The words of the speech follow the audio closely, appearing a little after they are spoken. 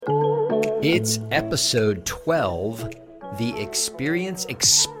It's episode 12, The Experience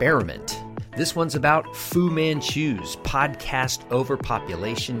Experiment. This one's about Fu Manchu's podcast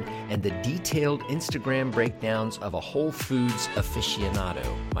overpopulation and the detailed Instagram breakdowns of a Whole Foods aficionado,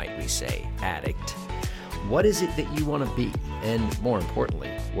 might we say, addict. What is it that you want to be? And more importantly,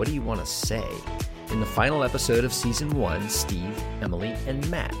 what do you want to say? In the final episode of Season 1, Steve, Emily, and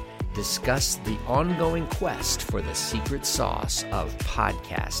Matt discuss the ongoing quest for the secret sauce of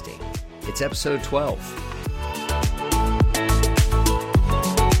podcasting. It's episode 12.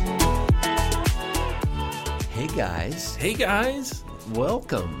 Hey guys. Hey guys.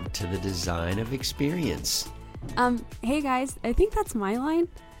 Welcome to the Design of Experience. Hey guys, I think that's my line.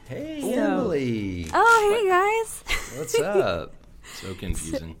 Hey Emily. Oh, hey guys. What's up? So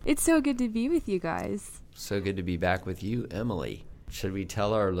confusing. It's so good to be with you guys. So good to be back with you, Emily. Should we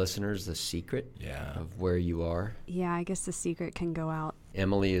tell our listeners the secret of where you are? Yeah, I guess the secret can go out.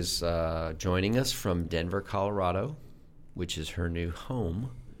 Emily is joining us from Denver, Colorado, which is her new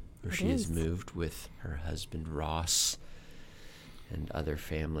home, where she has moved with her husband, Ross, and other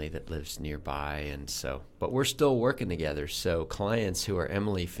family that lives nearby. But we're still working together, so clients who are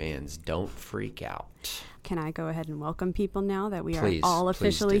Emily fans, don't freak out. Can I go ahead and welcome people now that we are all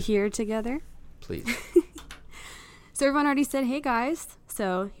officially here together? Please. So everyone already said, hey guys.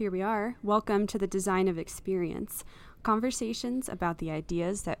 So here we are. Welcome to the Design of Experience. Conversations about the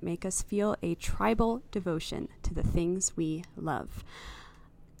ideas that make us feel a tribal devotion to the things we love.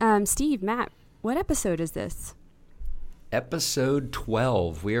 Steve, Matt, what episode is this? Episode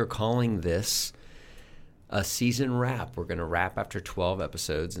 12. We are calling this a season wrap. We're going to wrap after 12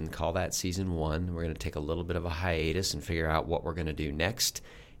 episodes and call that season 1. We're going to take a little bit of a hiatus and figure out what we're going to do next.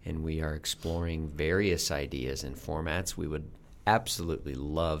 And we are exploring various ideas and formats. We would absolutely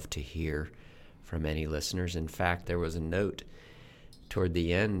love to hear from any listeners. In fact, there was a note toward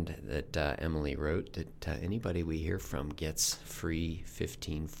the end that Emily wrote that anybody we hear from gets free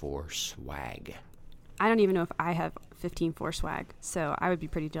 15-4 swag. I don't even know if I have 15-4 swag, so I would be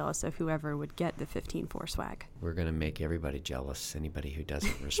pretty jealous of whoever would get the 15-4 swag. We're going to make everybody jealous, anybody who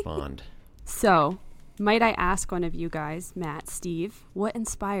doesn't respond. So, might I ask one of you guys, Matt, Steve, what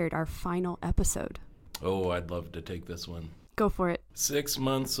inspired our final episode? Oh, I'd love to take this one. Go for it. 6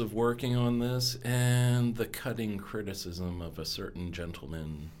 months of working on this and the cutting criticism of a certain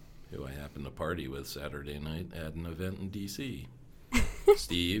gentleman who I happened to party with Saturday night at an event in D.C.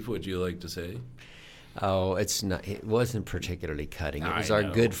 Steve, would you like to say? Oh, it wasn't particularly cutting. It was our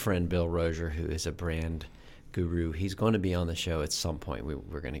good friend Bill Rozier, who is a brand guru. He's going to be on the show at some point.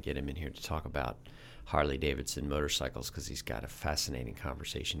 We're going to get him in here to talk about Harley-Davidson motorcycles because he's got a fascinating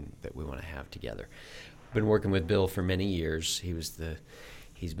conversation that we want to have together. Been working with Bill for many years. He's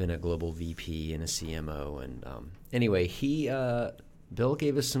been a global VP and a CMO. And anyway, Bill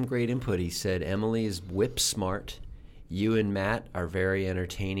gave us some great input. He said, Emily is whip smart. You and Matt are very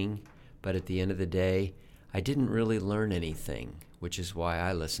entertaining. But at the end of the day, I didn't really learn anything, which is why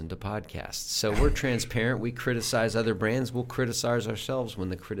I listen to podcasts. So we're transparent. We criticize other brands. We'll criticize ourselves when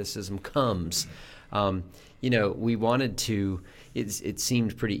the criticism comes. We wanted to, it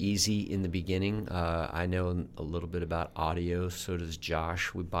seemed pretty easy in the beginning. I know a little bit about audio, so does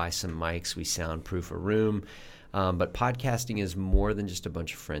Josh. We buy some mics, we soundproof a room. But podcasting is more than just a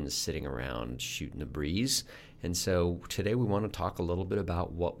bunch of friends sitting around shooting the breeze. And so today we want to talk a little bit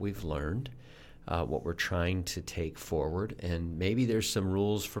about what we've learned, what we're trying to take forward, and maybe there's some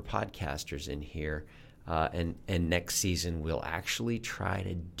rules for podcasters in here. And next season, we'll actually try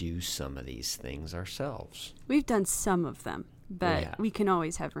to do some of these things ourselves. We've done some of them, but we can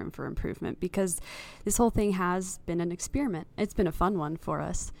always have room for improvement because this whole thing has been an experiment. It's been a fun one for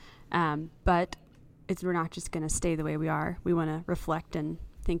us, but we're not just going to stay the way we are. We want to reflect and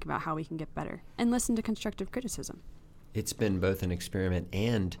think about how we can get better and listen to constructive criticism. It's been both an experiment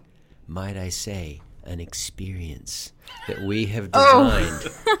and, might I say, an experience that we have designed.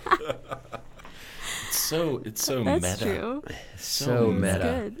 It's so That's meta. True. So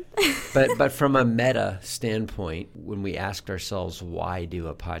meta. But from a meta standpoint, when we asked ourselves why do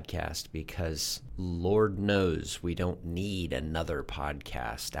a podcast, because Lord knows we don't need another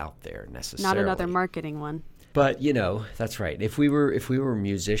podcast out there necessarily. Not another marketing one. But that's right. If we were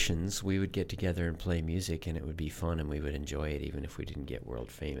musicians, we would get together and play music, and it would be fun, and we would enjoy it, even if we didn't get world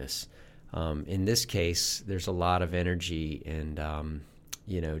famous. In this case, there's a lot of energy and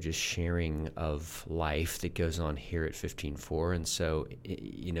just sharing of life that goes on here at 15-4. And so,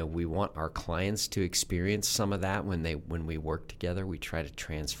 we want our clients to experience some of that when we work together. We try to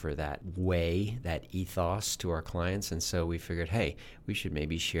transfer that ethos to our clients. And so we figured, hey, we should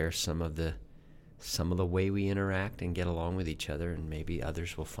maybe share some of the some of the way we interact and get along with each other, and maybe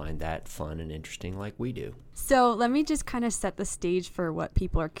others will find that fun and interesting like we do. So let me just kind of set the stage for what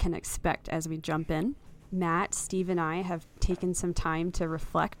people can expect as we jump in. Matt, Steve, and I have taken some time to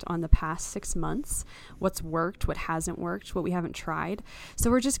reflect on the past 6 months, what's worked, what hasn't worked, what we haven't tried. So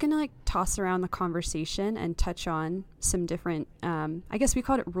we're just going to toss around the conversation and touch on some different, I guess we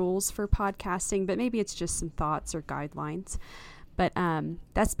called it rules for podcasting, but maybe it's just some thoughts or guidelines. But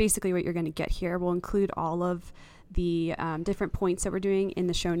that's basically what you're going to get here. We'll include all of the different points that we're doing in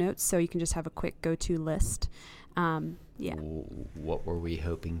the show notes, so you can just have a quick go-to list. What were we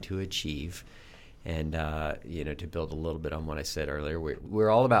hoping to achieve? And, to build a little bit on what I said earlier, we're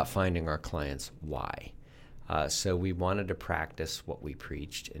all about finding our clients' why. So we wanted to practice what we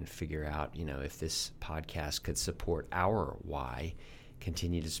preached and figure out, if this podcast could support our why,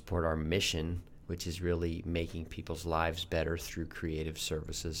 continue to support our mission, which is really making people's lives better through creative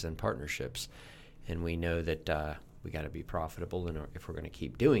services and partnerships. And we know that we got to be profitable if we're going to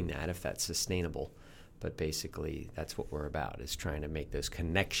keep doing that, if that's sustainable. But basically, that's what we're about, is trying to make those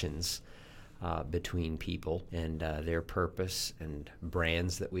connections between people and their purpose and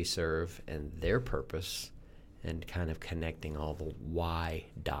brands that we serve and their purpose, and kind of connecting all the why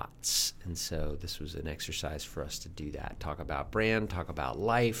dots. And so this was an exercise for us to do that. Talk about brand, talk about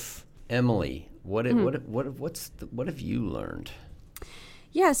life. Emily, what have you learned?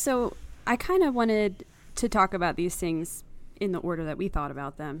 Yeah, so I kind of wanted to talk about these things in the order that we thought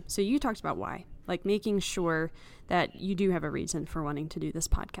about them. So you talked about why, like making sure that you do have a reason for wanting to do this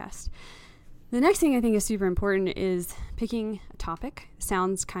podcast. The next thing I think is super important is picking a topic.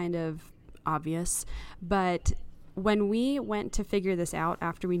 Sounds kind of obvious, but when we went to figure this out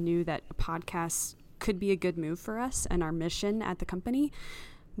after we knew that a podcast could be a good move for us and our mission at the company,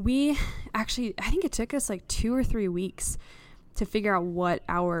 I think it took us like 2 or 3 weeks to figure out what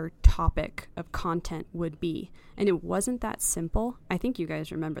our topic of content would be. And it wasn't that simple. I think you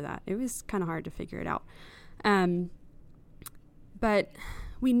guys remember that. It was kind of hard to figure it out. But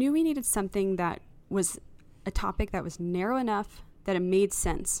we knew we needed something that was a topic that was narrow enough that it made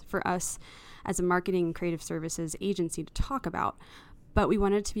sense for us as a marketing and creative services agency to talk about. But we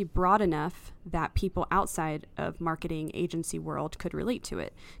wanted it to be broad enough that people outside of marketing agency world could relate to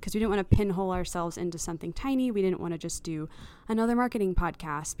it, because we didn't want to pinhole ourselves into something tiny. We didn't want to just do another marketing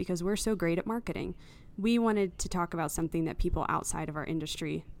podcast because we're so great at marketing. We wanted to talk about something that people outside of our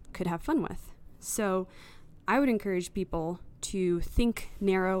industry could have fun with. So I would encourage people to think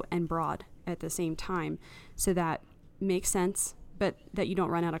narrow and broad at the same time, so that makes sense, but that you don't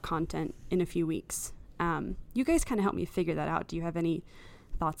run out of content in a few weeks. You guys kind of helped me figure that out. Do you have any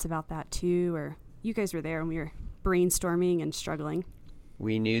thoughts about that too? Or you guys were there when we were brainstorming and struggling.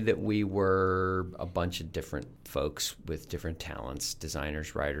 We knew that we were a bunch of different folks with different talents: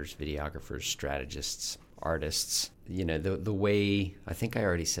 designers, writers, videographers, strategists, artists. The way, I think I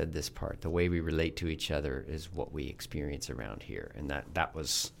already said this part, the way we relate to each other is what we experience around here. And that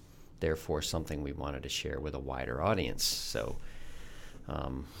was therefore something we wanted to share with a wider audience. So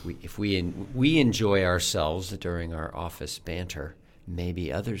if we enjoy ourselves during our office banter,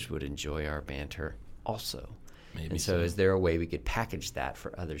 maybe others would enjoy our banter also. Maybe and so is there a way we could package that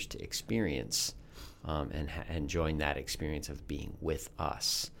for others to experience and join that experience of being with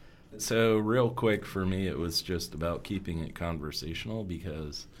us? So real quick, for me, it was just about keeping it conversational,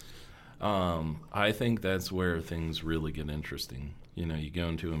 because I think that's where things really get interesting. You go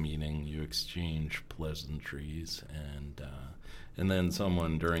into a meeting, you exchange pleasantries, and then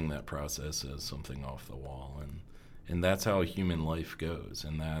someone during that process says something off the wall, and that's how human life goes.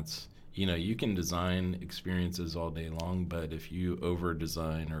 And that's, you can design experiences all day long, but if you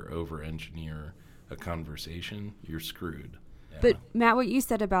over-design or over-engineer a conversation, you're screwed. But Matt, what you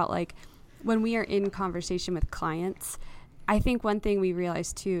said about like when we are in conversation with clients, I think one thing we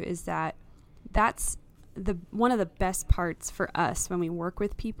realized too is that that's one of the best parts for us when we work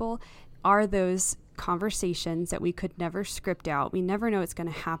with people are those conversations that we could never script out. We never know what's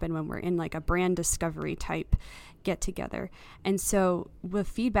going to happen when we're in like a brand discovery type get together. And so the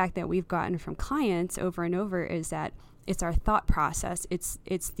feedback that we've gotten from clients over and over is that it's our thought process.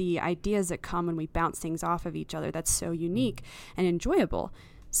 It's the ideas that come when we bounce things off of each other that's so unique and enjoyable.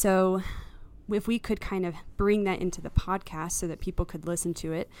 So if we could kind of bring that into the podcast so that people could listen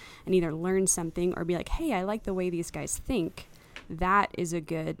to it and either learn something or be like, hey, I like the way these guys think, that is a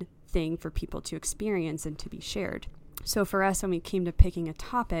good thing for people to experience and to be shared. So for us, when we came to picking a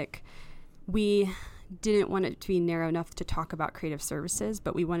topic, we didn't want it to be narrow enough to talk about creative services,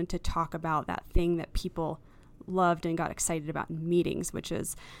 but we wanted to talk about that thing that people loved and got excited about in meetings, which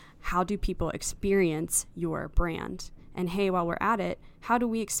is how do people experience your brand? And hey, while we're at it, how do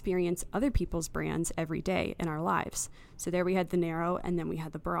we experience other people's brands every day in our lives? So there we had the narrow, and then we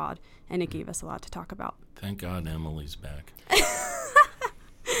had the broad, and it gave us a lot to talk about. Thank God Emily's back.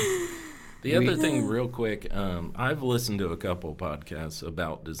 The other thing, real quick, I've listened to a couple podcasts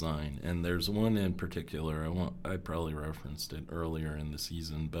about design, and there's one in particular, I probably referenced it earlier in the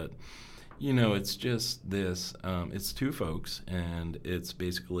season, but, it's just this, it's two folks, and it's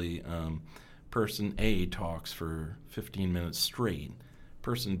basically person A talks for 15 minutes straight,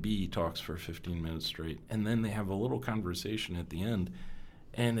 person B talks for 15 minutes straight, and then they have a little conversation at the end,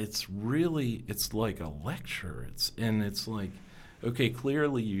 and it's like a lecture. It's like, okay,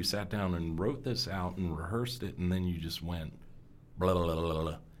 clearly you sat down and wrote this out and rehearsed it, and then you just went blah, blah, blah, blah,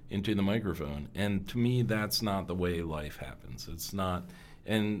 blah, into the microphone. And to me, that's not the way life happens. It's not.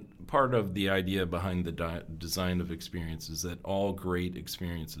 And part of the idea behind the design of experience is that all great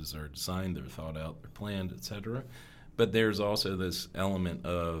experiences are designed, they're thought out, they're planned, etc. But there's also this element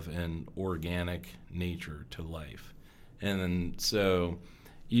of an organic nature to life. And so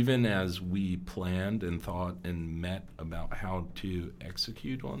even as we planned and thought and met about how to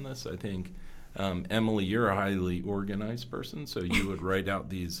execute on this, I think, Emily, you're a highly organized person, so you would write out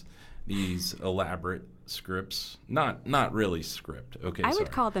these elaborate scripts. Not really script. Okay, I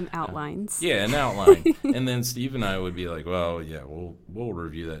would call them outlines. Yeah, an outline. And then Steve and I would be like, well, yeah, we'll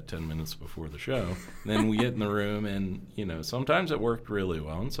review that 10 minutes before the show. And then we get in the room, and sometimes it worked really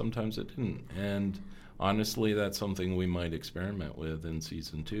well, and sometimes it didn't. And honestly, that's something we might experiment with in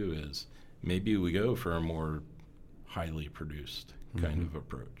season 2, is maybe we go for a more highly produced kind of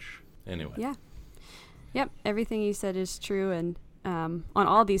approach. Anyway. Yeah. Yep. Everything you said is true. And on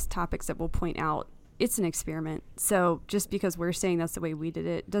all these topics that we'll point out, it's an experiment. So just because we're saying that's the way we did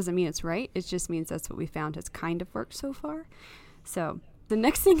it doesn't mean it's right. It just means that's what we found has kind of worked so far. So the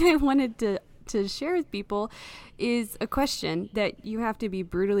next thing I wanted to share with people is a question that you have to be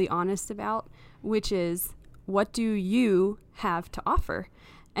brutally honest about, which is, what do you have to offer?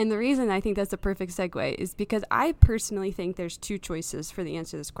 And the reason I think that's a perfect segue is because I personally think there's two choices for the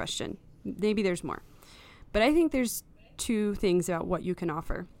answer to this question. Maybe there's more. But I think there's two things about what you can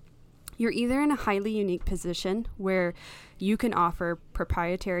offer. You're either in a highly unique position where you can offer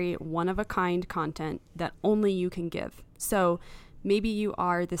proprietary, one-of-a-kind content that only you can give. So maybe you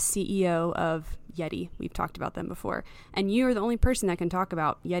are the CEO of Yeti. We've talked about them before. And you are the only person that can talk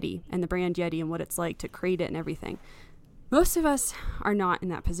about Yeti and the brand Yeti and what it's like to create it and everything. Most of us are not in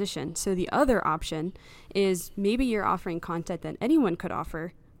that position. So the other option is maybe you're offering content that anyone could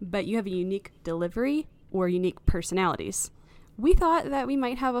offer, but you have a unique delivery or unique personalities. We thought that we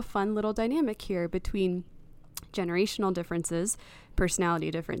might have a fun little dynamic here between generational differences,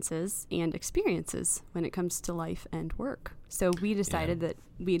 personality differences, and experiences when it comes to life and work. So we decided that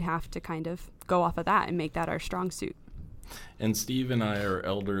we'd have to kind of go off of that and make that our strong suit. And Steve and I are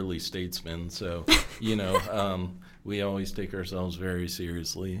elderly statesmen, so, we always take ourselves very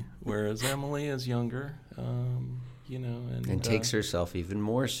seriously, whereas Emily is younger, and takes herself even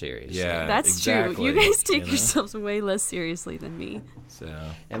more seriously. Yeah, that's exactly. true. You guys take yourselves way less seriously than me. So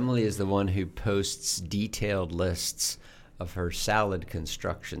Emily is the one who posts detailed lists of her salad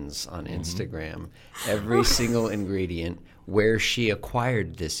constructions on Instagram, every single ingredient, where she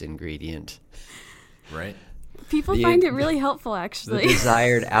acquired this ingredient. Right. People find it really helpful, actually. The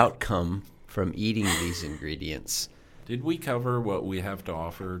desired outcome from eating these ingredients. Did we cover what we have to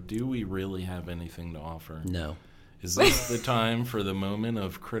offer? Do we really have anything to offer? No. Is this the time for the moment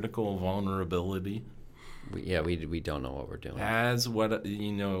of critical vulnerability? We don't know what we're doing. As what,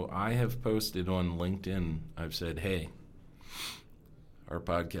 I have posted on LinkedIn, I've said, hey, our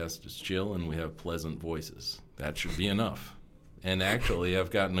podcast is chill and we have pleasant voices. That should be enough. And actually, I've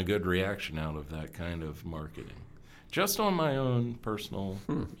gotten a good reaction out of that kind of marketing, just on my own personal,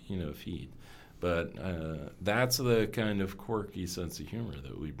 feed. But that's the kind of quirky sense of humor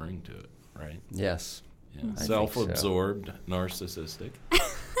that we bring to it, right? Yes. Yeah. Self-absorbed, narcissistic.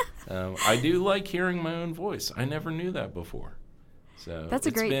 I do like hearing my own voice. I never knew that before. So that's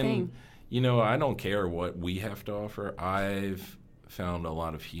a great thing. I don't care what we have to offer. I've found a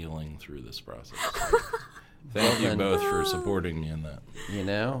lot of healing through this process. So thank you both for supporting me in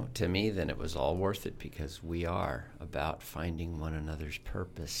that. To me, then it was all worth it, because we are about finding one another's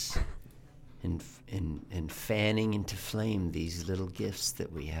purpose and fanning into flame these little gifts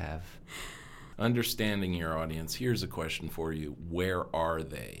that we have. Understanding your audience, here's a question for you. Where are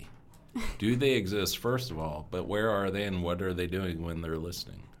they? Do they exist, first of all, but where are they and what are they doing when they're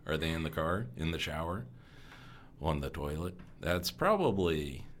listening? Are they in the car, in the shower, on the toilet? That's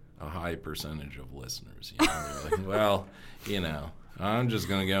probably a high percentage of listeners. They're like, well, I'm just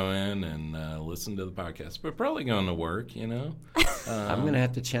going to go in and listen to the podcast, but probably going to work, you know. I'm going to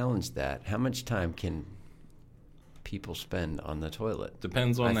have to challenge that. How much time can people spend on the toilet?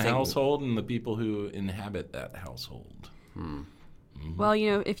 Depends on the household and the people who inhabit that household. Mm-hmm. Well,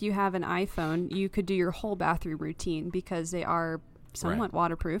 you know, if you have an iPhone, you could do your whole bathroom routine because they are somewhat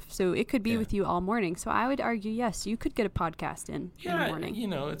waterproof. So it could be with you all morning. So I would argue, yes, you could get a podcast in the morning. You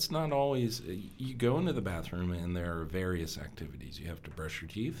know, it's not always, you go into the bathroom and there are various activities. You have to brush your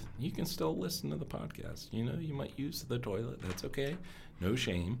teeth. You can still listen to the podcast. You know, you might use the toilet. That's okay. No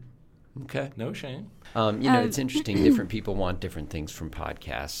shame. Okay. No shame. You know, it's interesting. Different people want different things from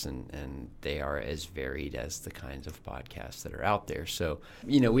podcasts, and they are as varied as the kinds of podcasts that are out there. So,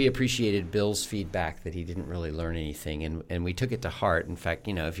 you know, we appreciated Bill's feedback that he didn't really learn anything, and we took it to heart. In fact,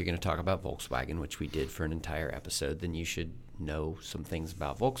 you know, if you're going to talk about Volkswagen, which we did for an entire episode, then you should know some things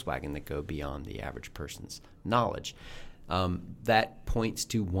about Volkswagen that go beyond the average person's knowledge. That points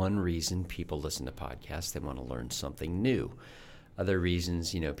to one reason people listen to podcasts. They want to learn something new. Other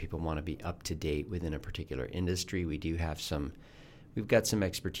reasons, you know, people want to be up to date within a particular industry. We've got some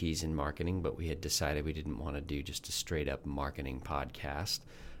expertise in marketing, but we had decided we didn't want to do just a straight up marketing podcast.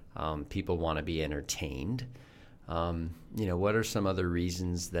 People want to be entertained. You know, what are some other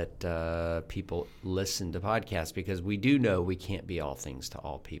reasons that people listen to podcasts? Because we do know we can't be all things to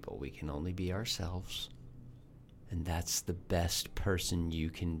all people. We can only be ourselves. And that's the best person you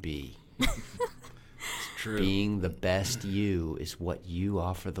can be. It's true. Being the best you is what you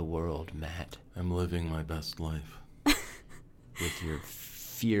offer the world, Matt. I'm living my best life. With your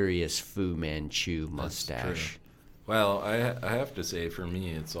furious Fu Manchu mustache. Well, I have to say, for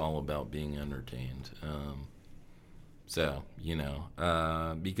me, it's all about being entertained. So, you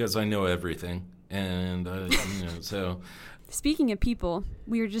know, because I know everything. And, you know, so. Speaking of people,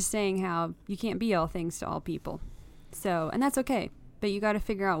 we were just saying how you can't be all things to all people. So, and that's okay. But you got to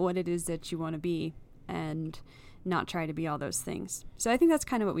figure out what it is that you want to be and not try to be all those things. So I think that's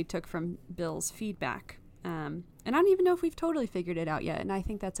kind of what we took from Bill's feedback. And I don't even know if we've totally figured it out yet, and I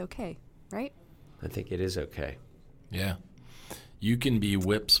think that's okay, right? I think it is okay. Yeah. You can be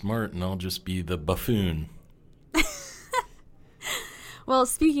whip smart, and I'll just be the buffoon. Well,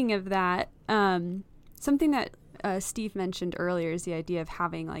 speaking of that, something that Steve mentioned earlier is the idea of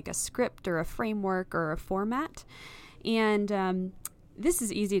having like a script or a framework or a format. And this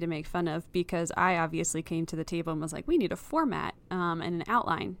is easy to make fun of because I obviously came to the table and was like, we need a format and an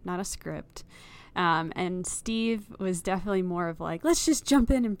outline, not a script. And Steve was definitely more of like, let's just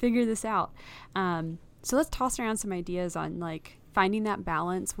jump in and figure this out. So let's toss around some ideas on like finding that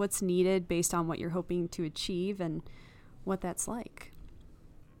balance, what's needed based on what you're hoping to achieve and what that's like.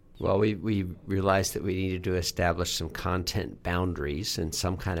 Well, we realized that we needed to establish some content boundaries and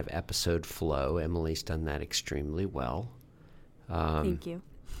some kind of episode flow. Emily's done that extremely well. Thank you.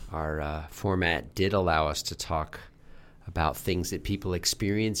 Our format did allow us to talk about things that people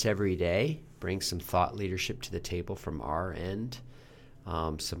experience every day, bring some thought leadership to the table from our end,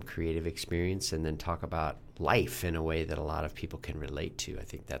 some creative experience, and then talk about life in a way that a lot of people can relate to. I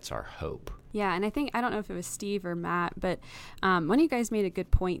think that's our hope. Yeah, and I don't know if it was Steve or Matt, but one of you guys made a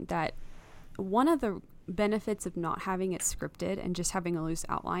good point that one of the benefits of not having it scripted and just having a loose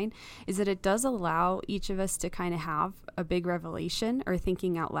outline is that it does allow each of us to kind of have a big revelation or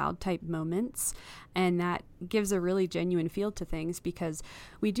thinking out loud type moments, and that gives a really genuine feel to things because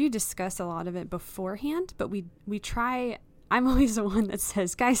we do discuss a lot of it beforehand, but we try. I'm always the one that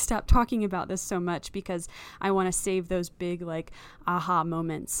says, guys, stop talking about this so much because I want to save those big like aha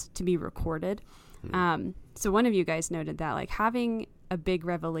moments to be recorded. So one of you guys noted that like having a big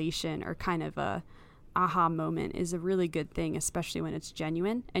revelation or kind of a aha moment is a really good thing, especially when it's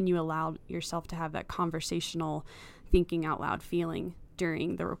genuine and you allow yourself to have that conversational thinking out loud feeling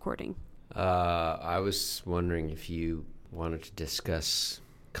during the recording. I was wondering if you wanted to discuss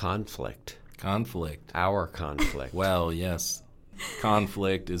conflict. Our conflict. Well, yes.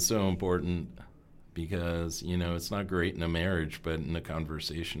 Conflict is so important because, you know, it's not great in a marriage, but in a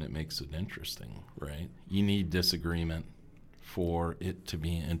conversation it makes it interesting, right? You need disagreement for it to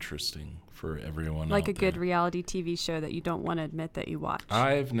be interesting for everyone like out a good reality TV show that you don't want to admit that you watch.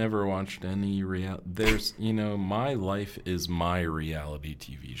 I've never watched any reality. There's, you know, my life is my reality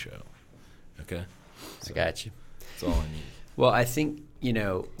TV show. Okay? So I got you. That's all I need. Well, I think, you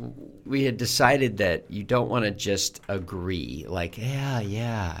know, we had decided that you don't want to just agree. Like, yeah,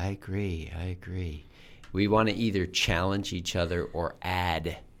 I agree. We want to either challenge each other or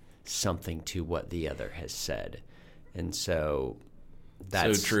add something to what the other has said. And so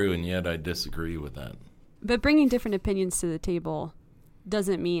that's so true, and yet I disagree with that. But bringing different opinions to the table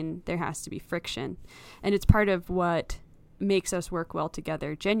doesn't mean there has to be friction. And it's part of what makes us work well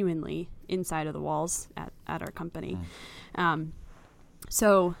together genuinely inside of the walls at our company.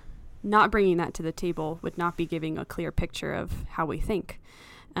 So not bringing that to the table would not be giving a clear picture of how we think.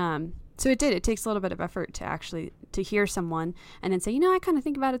 So it takes a little bit of effort to actually to hear someone and then say, I kind of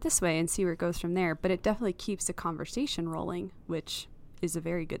think about it this way, and see where it goes from there. But it definitely keeps the conversation rolling, which is a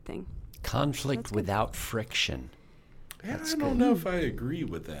very good thing. Conflict without friction. Yeah, I don't know if I agree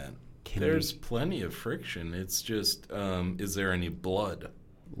with that. There's plenty of friction. It's just, is there any blood?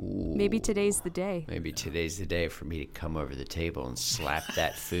 Ooh. Maybe today's the day. Maybe today's the day for me to come over the table and slap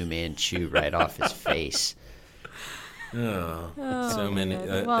that Fu Manchu right off his face. So many.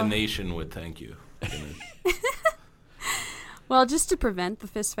 A nation would thank you. Well, just to prevent the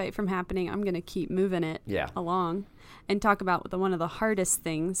fist fight from happening, I'm going to keep moving it along and talk about one of the hardest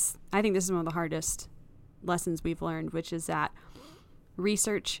things. I think this is one of the hardest lessons we've learned, which is that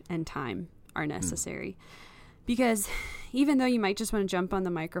research and time are necessary. Because even though you might just want to jump on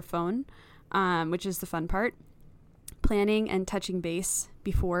the microphone, which is the fun part, planning and touching base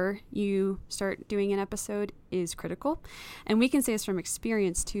before you start doing an episode is critical. And we can say this from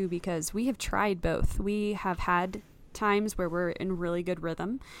experience too, because we have tried both. We have had times where we're in really good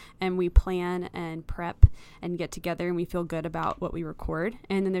rhythm and we plan and prep and get together and we feel good about what we record.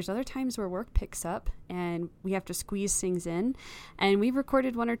 And then there's other times where work picks up and we have to squeeze things in. And we've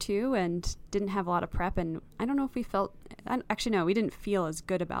recorded one or two and didn't have a lot of prep. And I don't know if we we didn't feel as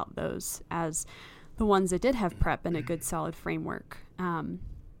good about those as the ones that did have prep and a good solid framework.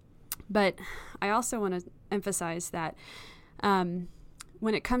 But I also want to emphasize that when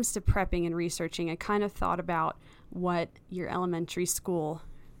it comes to prepping and researching, I kind of thought about what your elementary school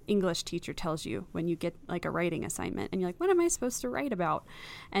English teacher tells you when you get like a writing assignment and you're like, what am I supposed to write about?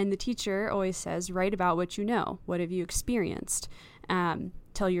 And the teacher always says, write about what you know. What have you experienced?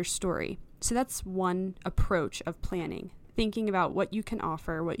 Tell your story. So that's one approach of planning, thinking about what you can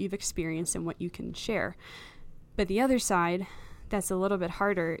offer, what you've experienced, and what you can share. But the other side that's a little bit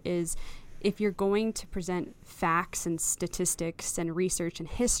harder is if you're going to present facts and statistics and research and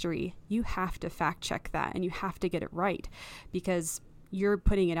history, you have to fact check that and you have to get it right because you're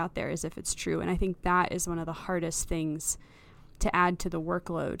putting it out there as if it's true. And I think that is one of the hardest things to add to the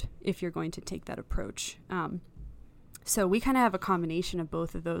workload if you're going to take that approach. So we kind of have a combination of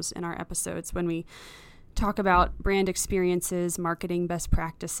both of those in our episodes when we talk about brand experiences, marketing best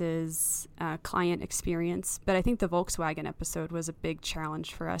practices, client experience. But I think the Volkswagen episode was a big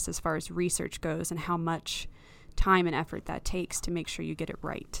challenge for us as far as research goes and how much time and effort that takes to make sure you get it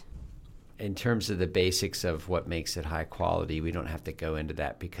right. In terms of the basics of what makes it high quality, we don't have to go into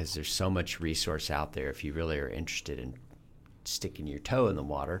that because there's so much resource out there if you really are interested in sticking your toe in the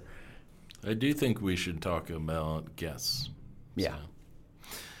water. I do think we should talk about guests. Yeah.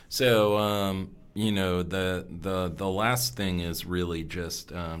 So the last thing is really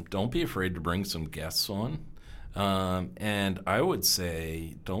just don't be afraid to bring some guests on. And I would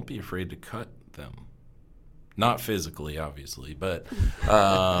say don't be afraid to cut them. Not physically, obviously, but,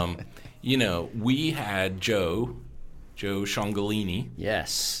 we had Joe Ciongolini.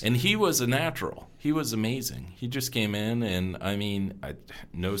 Yes. And he was a natural. He was amazing. He just came in, and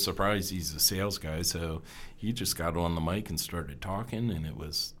no surprise, he's a sales guy, so he just got on the mic and started talking, and it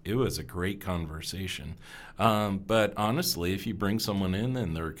was a great conversation. But honestly, if you bring someone in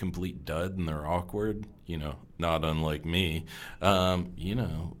and they're a complete dud and they're awkward, not unlike me,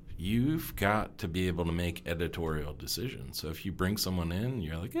 you've got to be able to make editorial decisions. So if you bring someone in,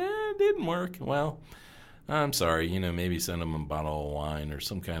 you're like, it didn't work. Well, I'm sorry, maybe send them a bottle of wine or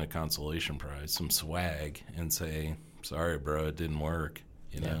some kind of consolation prize, some swag, and say, sorry, bro, it didn't work,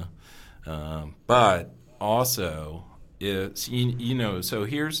 But also, it's, so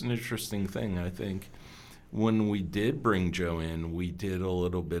here's an interesting thing. I think when we did bring Joe in, we did a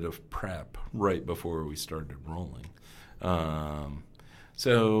little bit of prep right before we started rolling.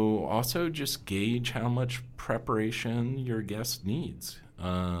 So also just gauge how much preparation your guest needs.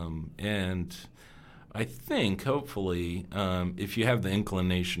 And I think, hopefully, if you have the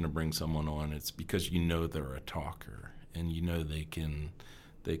inclination to bring someone on, it's because they're a talker and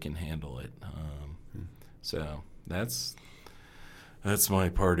they can handle it. So that's my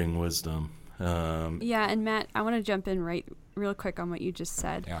parting wisdom. And Matt, I want to jump in real quick on what you just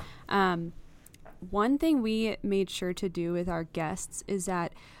said. Yeah. One thing we made sure to do with our guests is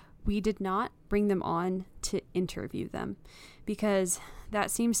that we did not bring them on to interview them, because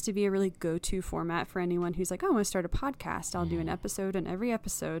that seems to be a really go-to format for anyone who's like, oh, I want to start a podcast. I'll do an episode, and every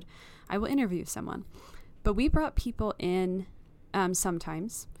episode I will interview someone. But we brought people in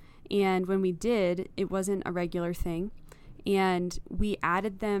sometimes, and when we did, it wasn't a regular thing. And we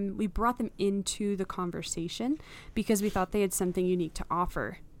brought them into the conversation because we thought they had something unique to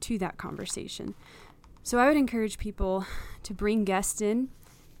offer to that conversation. So I would encourage people to bring guests in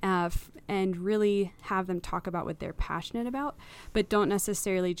and really have them talk about what they're passionate about, but don't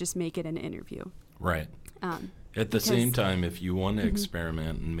necessarily just make it an interview. Right. At the same time, if you want to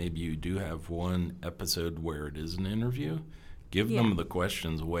experiment and maybe you do have one episode where it is an interview, give them the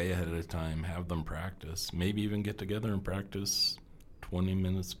questions way ahead of time, have them practice, maybe even get together and practice 20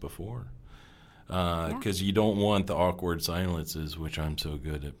 minutes before. Because you don't want the awkward silences, which I'm so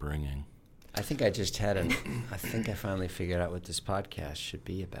good at bringing. I think I finally figured out what this podcast should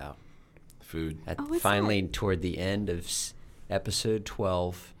be about. Food. Finally, toward the end of episode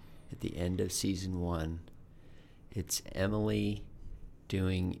 12, at the end of season 1, it's Emily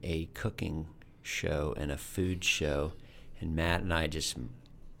doing a cooking show and a food show, and Matt and I just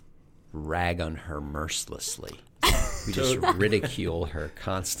rag on her mercilessly. We just ridicule her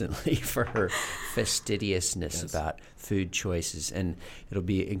constantly for her fastidiousness about food choices. And it'll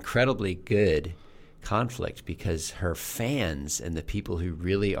be incredibly good conflict because her fans and the people who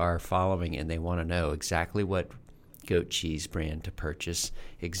really are following and they want to know exactly what goat cheese brand to purchase,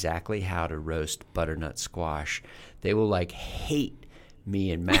 exactly how to roast butternut squash, they will hate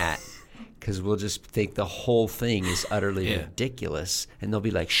me and Matt because we'll just think the whole thing is utterly ridiculous. And they'll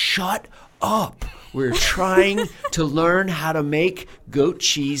be like, shut up. We're trying to learn how to make goat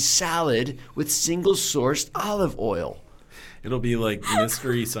cheese salad with single-sourced olive oil. It'll be like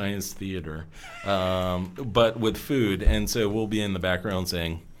Mystery Science Theater, but with food. And so we'll be in the background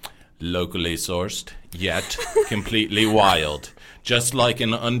saying, locally sourced, yet completely wild. Just like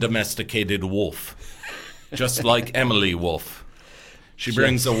an undomesticated wolf. Just like Emily Wolf. She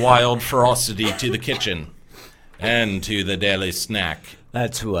brings a wild ferocity to the kitchen and to the daily snack.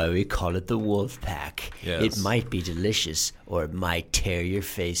 That's why we call it the Wolf Pack. Yes. It might be delicious, or it might tear your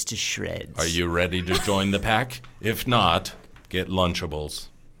face to shreds. Are you ready to join the pack? If not, get Lunchables.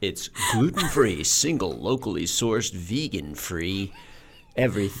 It's gluten-free, single, locally sourced, vegan-free,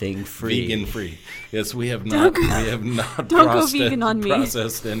 everything free. Vegan-free. Yes, we have not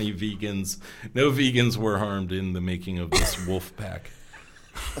processed any vegans. No vegans were harmed in the making of this Wolf Pack.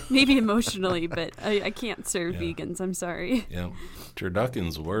 Maybe emotionally, but I can't serve vegans. I'm sorry. Yeah,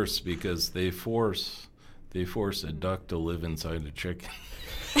 turducken's worse because they force a duck to live inside a chicken.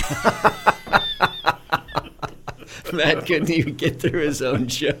 Matt couldn't even get through his own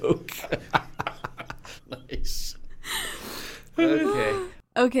joke. Nice.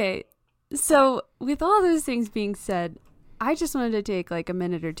 Okay. So with all those things being said, I just wanted to take a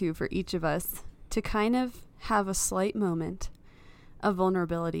minute or two for each of us to kind of have a slight moment of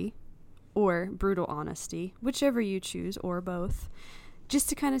vulnerability or brutal honesty, whichever you choose, or both, just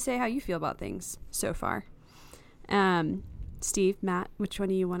to kind of say how you feel about things so far. Steve, Matt, which one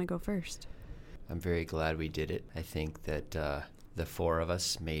do you want to go first? I'm very glad we did it. I think that the four of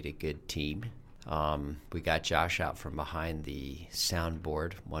us made a good team. We got Josh out from behind the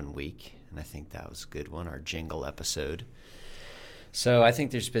soundboard one week, and I think that was a good one, our jingle episode. So I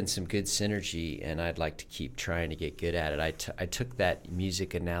think there's been some good synergy, and I'd like to keep trying to get good at it. I took that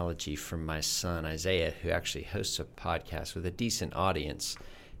music analogy from my son, Isaiah, who actually hosts a podcast with a decent audience,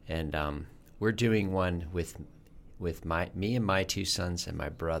 and we're doing one with me and my two sons and my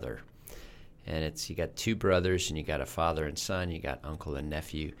brother. And it's you got two brothers, and you got a father and son, you got uncle and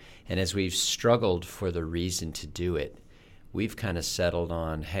nephew. And as we've struggled for the reason to do it, we've kind of settled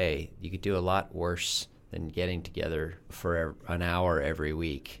on, hey, you could do a lot worse than getting together for an hour every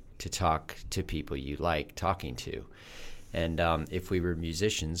week to talk to people you like talking to. And if we were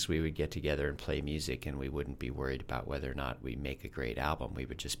musicians, we would get together and play music, and we wouldn't be worried about whether or not we make a great album. We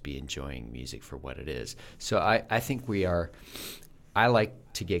would just be enjoying music for what it is. So I think I like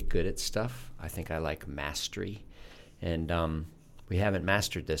to get good at stuff. I think I like mastery. And we haven't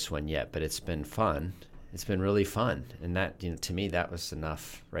mastered this one yet, but it's been fun. It's been really fun. And that, to me, that was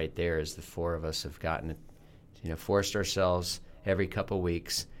enough right there, as the four of us have gotten, forced ourselves every couple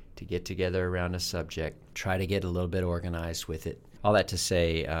weeks to get together around a subject, try to get a little bit organized with it. All that to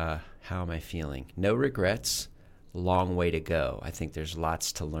say, how am I feeling? No regrets, long way to go. I think there's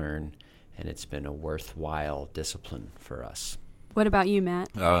lots to learn, and it's been a worthwhile discipline for us. What about you, Matt?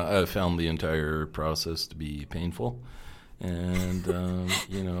 I found the entire process to be painful, and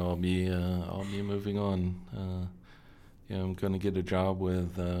I'll be moving on. I'm going to get a job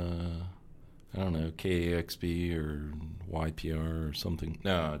with KAXP or YPR or something.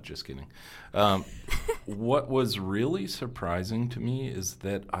 No, just kidding. What was really surprising to me is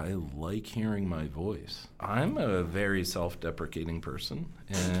that I like hearing my voice. I'm a very self-deprecating person,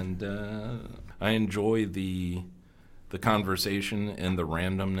 and I enjoy the the conversation and the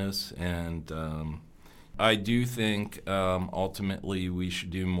randomness. And I do think ultimately we should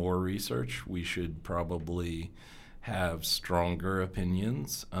do more research. We should probably have stronger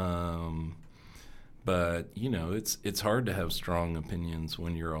opinions. But, it's hard to have strong opinions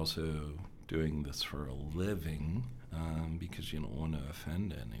when you're also doing this for a living, because you don't want to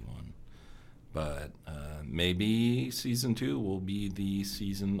offend anyone. But maybe season 2 will be the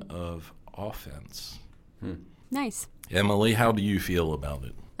season of offense. Nice. Emily, how do you feel about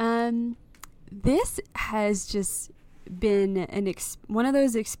it? This has just been one of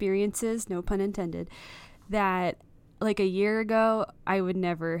those experiences, no pun intended, that like a year ago, I would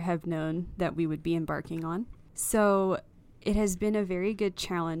never have known that we would be embarking on. So it has been a very good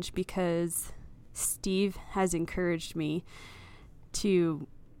challenge because Steve has encouraged me to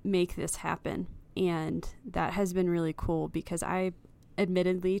make this happen. And that has been really cool because I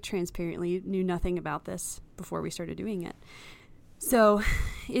admittedly, transparently knew nothing about this before we started doing it. So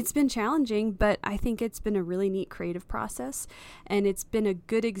it's been challenging, but I think it's been a really neat creative process. And it's been a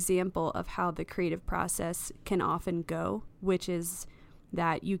good example of how the creative process can often go, which is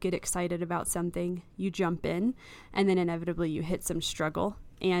that you get excited about something, you jump in, and then inevitably you hit some struggle.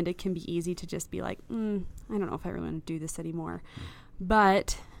 And it can be easy to just be like, I don't know if I really want to do this anymore.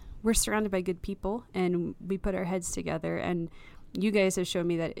 But we're surrounded by good people, and we put our heads together. And you guys have shown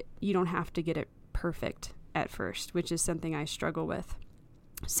me that you don't have to get it perfect at first, which is something I struggle with.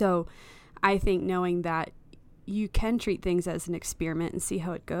 So I think knowing that you can treat things as an experiment and see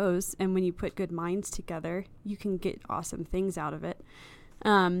how it goes, and when you put good minds together, you can get awesome things out of it.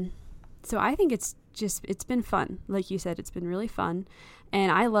 So I think it's been fun. Like you said, it's been really fun.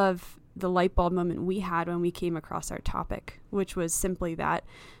 And I love the light bulb moment we had when we came across our topic, which was simply that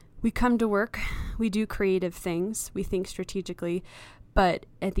we come to work, we do creative things, we think strategically, but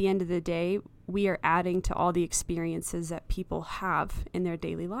at the end of the day, we are adding to all the experiences that people have in their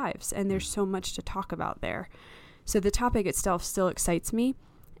daily lives. And there's so much to talk about there. So the topic itself still excites me.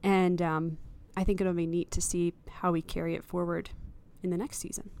 And I think it'll be neat to see how we carry it forward in the next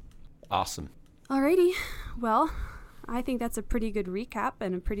season. Awesome. Alrighty. Well, I think that's a pretty good recap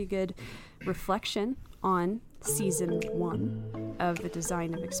and a pretty good reflection on season 1 of the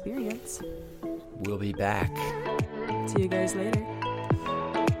Design of Experience. We'll be back. See you guys later.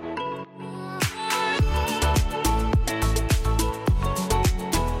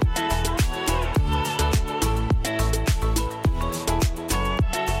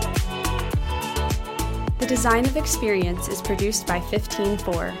 The Design of Experience is produced by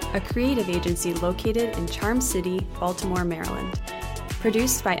 15-4, a creative agency located in Charm City, Baltimore, Maryland.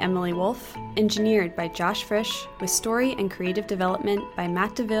 Produced by Emily Wolf, engineered by Josh Frisch, with story and creative development by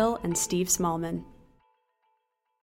Matt DeVille and Steve Smallman.